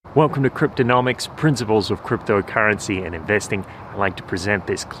Welcome to Cryptonomics, Principles of Cryptocurrency and Investing. I'd like to present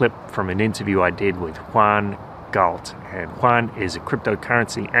this clip from an interview I did with Juan Galt. And Juan is a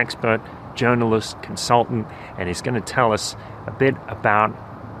cryptocurrency expert, journalist, consultant, and he's going to tell us a bit about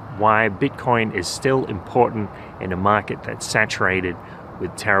why Bitcoin is still important in a market that's saturated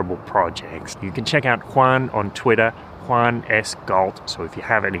with terrible projects. You can check out Juan on Twitter, Juan S. Galt. So if you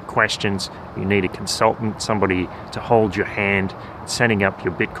have any questions, you need a consultant, somebody to hold your hand, setting up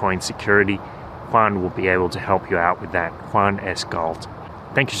your Bitcoin security, Juan will be able to help you out with that. Juan S. Galt.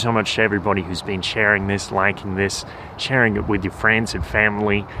 Thank you so much to everybody who's been sharing this, liking this, sharing it with your friends and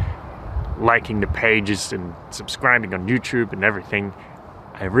family, liking the pages and subscribing on YouTube and everything.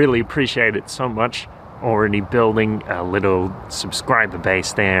 I really appreciate it so much. Already building a little subscriber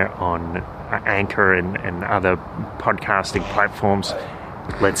base there on Anchor and other podcasting platforms.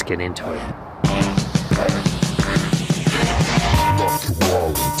 Let's get into it. Lock your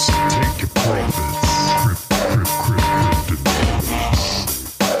wallets, take your profits.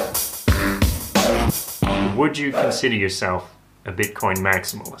 Would you consider yourself a Bitcoin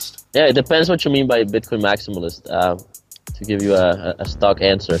maximalist? Yeah, it depends what you mean by Bitcoin maximalist. To give you a stock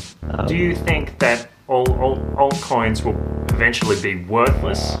answer. Do you think that all altcoins will eventually be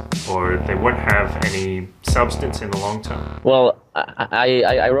worthless, or they won't have any substance in the long term? Well,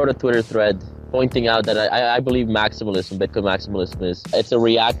 I wrote a Twitter thread pointing out that I believe maximalism, Bitcoin maximalism, it's a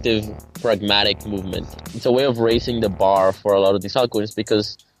reactive, pragmatic movement. It's a way of raising the bar for a lot of these altcoins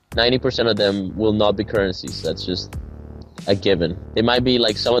because 90% of them will not be currencies. That's just a given. They might be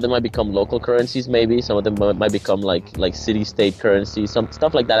like, some of them might become local currencies, maybe some of them might become like city-state currencies, some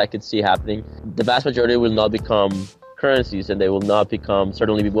stuff like that I could see happening. The vast majority will not become currencies, and they will not become,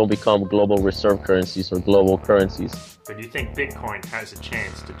 certainly won't become global reserve currencies or global currencies. But do you think Bitcoin has a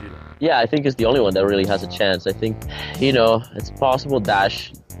chance to do that? Yeah, I think it's the only one that really has a chance. I think, it's possible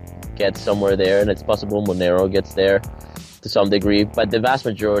Dash gets somewhere there, and it's possible Monero gets there to some degree, but the vast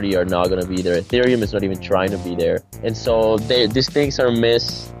majority are not going to be there. Ethereum is not even trying to be there. And so these things are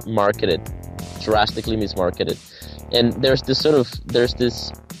mismarketed, drastically mismarketed. And there's this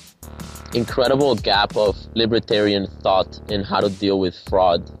incredible gap of libertarian thought in how to deal with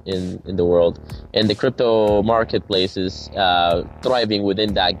fraud in the world. And the crypto marketplace is thriving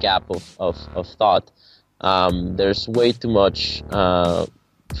within that gap of thought. There's way too much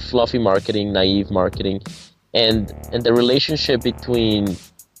fluffy marketing, naive marketing, and the relationship between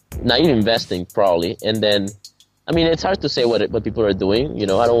naive investing probably, and then, I mean, it's hard to say what people are doing. I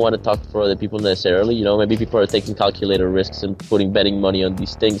don't want to talk for other people necessarily. Maybe people are taking calculated risks and betting money on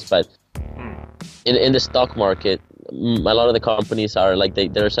these things, but in the stock market, a lot of the companies are like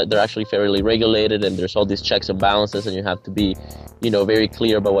they're actually fairly regulated, and there's all these checks and balances, and you have to be very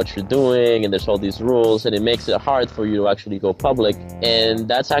clear about what you're doing, and there's all these rules, and it makes it hard for you to actually go public, and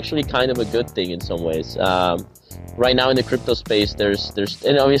that's actually kind of a good thing in some ways. Right now in the crypto space, there's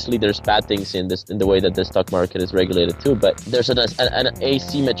and obviously there's bad things in the way that the stock market is regulated too, but there's an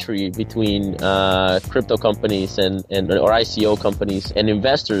asymmetry between crypto companies or ICO companies and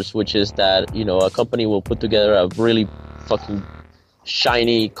investors, which is that a company will put together a really fucking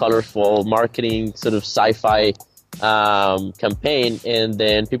shiny, colorful marketing sort of sci-fi campaign, and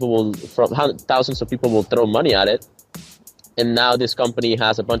then thousands of people will throw money at it, and now this company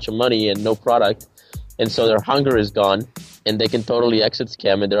has a bunch of money and no product. And so their hunger is gone, and they can totally exit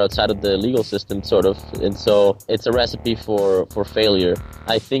scam, and they're outside of the legal system, sort of. And so it's a recipe for failure.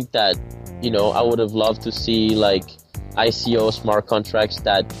 I think that, I would have loved to see like ICO smart contracts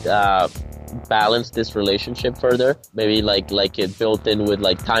that balance this relationship further. Maybe like it built in with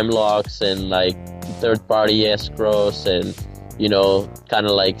like time locks and like third-party escrows and, kind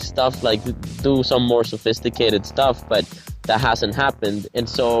of like stuff, like do some more sophisticated stuff, but that hasn't happened. And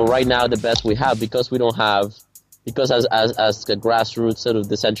so right now the best we have, because as a grassroots sort of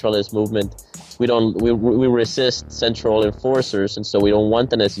decentralized movement, we resist central enforcers, and so we don't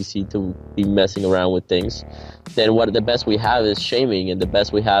want an SEC to be messing around with things. Then the best we have is shaming, and the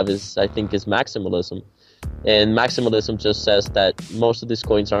best we have is maximalism. And maximalism just says that most of these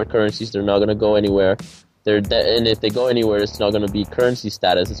coins aren't currencies, they're not going to go anywhere. And if they go anywhere, it's not going to be currency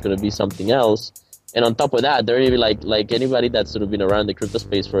status, it's going to be something else. And on top of that, they're even like anybody that's sort of been around the crypto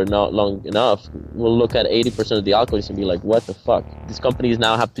space for not long enough will look at 80% of the altcoins and be like, what the fuck? These companies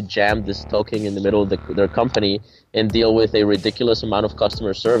now have to jam this token in the middle of their company and deal with a ridiculous amount of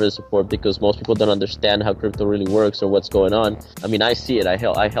customer service support because most people don't understand how crypto really works or what's going on. I mean, I see it. I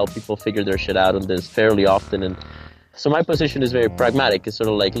help people figure their shit out on this fairly often. And so my position is very pragmatic. It's sort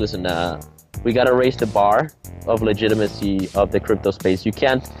of like, listen, we got to raise the bar of legitimacy of the crypto space. You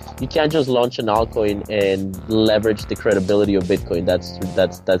can't just launch an altcoin and leverage the credibility of Bitcoin.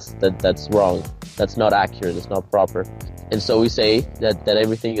 That's wrong. That's not accurate. It's not proper. And so we say that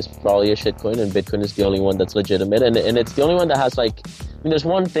everything is probably a shitcoin, and Bitcoin is the only one that's legitimate, and it's the only one that has there's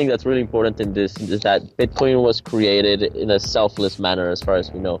one thing that's really important in this, is that Bitcoin was created in a selfless manner, as far as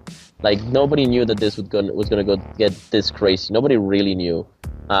we know. Nobody knew that this was gonna go get this crazy. Nobody really knew.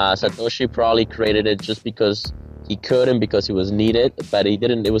 Satoshi probably created it just because he could and because he was needed, but he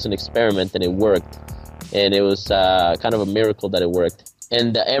didn't. It was an experiment, and it worked, and it was kind of a miracle that it worked.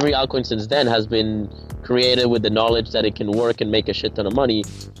 And every altcoin since then has been created with the knowledge that it can work and make a shit ton of money.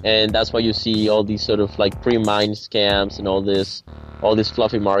 And that's why you see all these sort of pre-mine scams and all this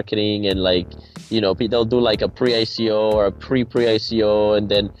fluffy marketing, and they'll do a pre-ICO or a pre-ICO, and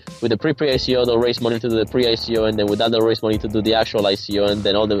then with the pre-ICO they'll raise money to do the pre-ICO, and then with that they'll raise money to do the actual ICO, and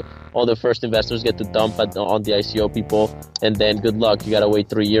then all the first investors get to dump on the ICO people, and then good luck, you gotta wait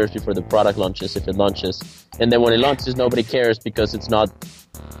 3 years before the product launches, if it launches. And then when it launches, nobody cares because it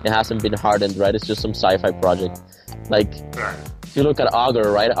hasn't been hardened, right? It's just some sci-fi project. If you look at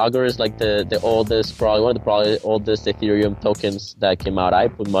Augur, right? Augur is the oldest, probably one of the oldest Ethereum tokens that came out. I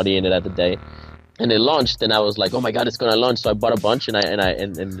put money in it at the day, and it launched, and I was like, oh my god, it's gonna launch. So I bought a bunch, and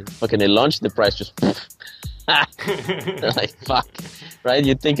it launched. The price just fuck, right?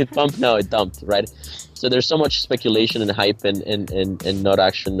 You'd think it pumped, no, it dumped, right? So there's so much speculation and hype and not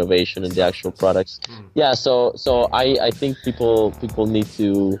actual innovation in the actual products. Yeah, so I think people need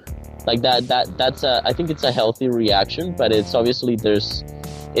to that's I think it's a healthy reaction, but it's obviously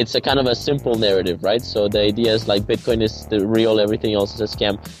it's a kind of a simple narrative, right? So the idea is Bitcoin is the real, everything else is a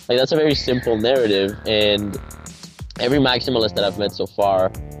scam. That's a very simple narrative, and every maximalist that I've met so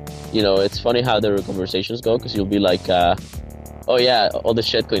far, it's funny how their conversations go, because you'll be oh yeah, all the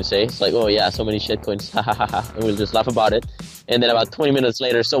shitcoins, eh? It's oh yeah, so many shitcoins, ha ha ha ha, and we'll just laugh about it. And then about 20 minutes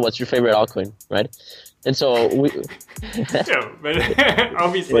later, so what's your favorite altcoin, right? And so we... Yeah, but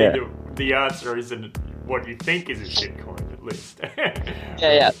obviously the answer isn't what you think is a shitcoin, at least.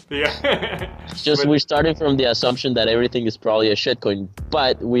 Yeah. It's just we're starting from the assumption that everything is probably a shitcoin,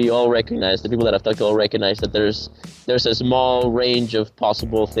 but we all recognize, the people that I've talked to all recognize that there's a small range of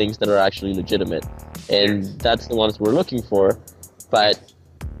possible things that are actually legitimate, and that's the ones we're looking for. But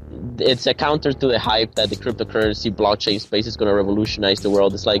it's a counter to the hype that the cryptocurrency blockchain space is going to revolutionize the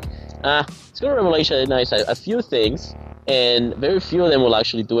world. It's it's going to revolutionize a few things, and very few of them will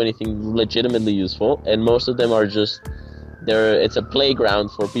actually do anything legitimately useful, and most of them are just it's a playground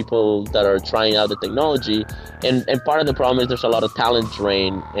for people that are trying out the technology, and part of the problem is there's a lot of talent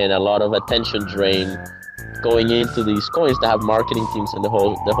drain and a lot of attention drain going into these coins that have marketing teams and the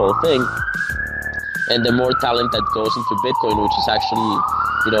whole thing. And the more talent that goes into Bitcoin, which is actually,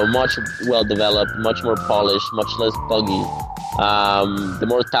 much well developed, much more polished, much less buggy, the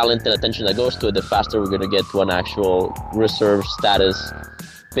more talent and attention that goes to it, the faster we're going to get to an actual reserve status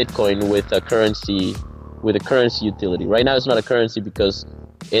Bitcoin with a currency utility. Right now, it's not a currency because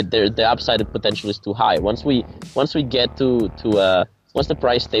the upside potential is too high. Once we get to once the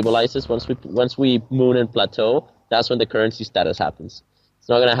price stabilizes, once we moon and plateau, that's when the currency status happens. It's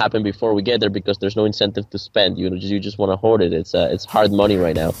not going to happen before we get there because there's no incentive to spend. You just want to hoard it. It's hard money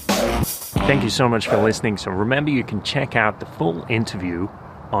right now. Thank you so much for listening. So remember, you can check out the full interview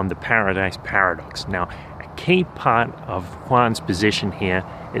on the Paradise Paradox. Now, a key part of Juan's position here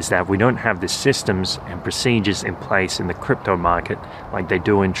is that we don't have the systems and procedures in place in the crypto market like they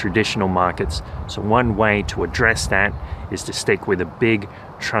do in traditional markets. So one way to address that is to stick with a big,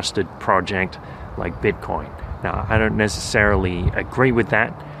 trusted project like Bitcoin. Now, I don't necessarily agree with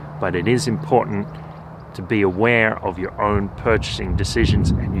that, but it is important to be aware of your own purchasing decisions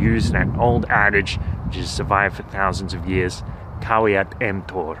and use that old adage which has survived for thousands of years, caveat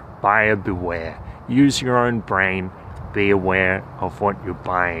emptor, buyer beware. Use your own brain, be aware of what you're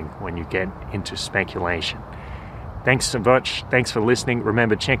buying when you get into speculation. Thanks so much. Thanks for listening.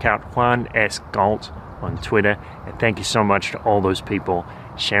 Remember, check out Juan S. Galt on Twitter, and thank you so much to all those people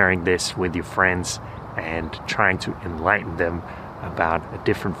sharing this with your friends and trying to enlighten them about a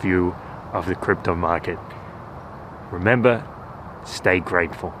different view of the crypto market. Remember, stay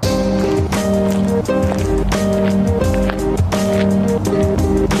grateful.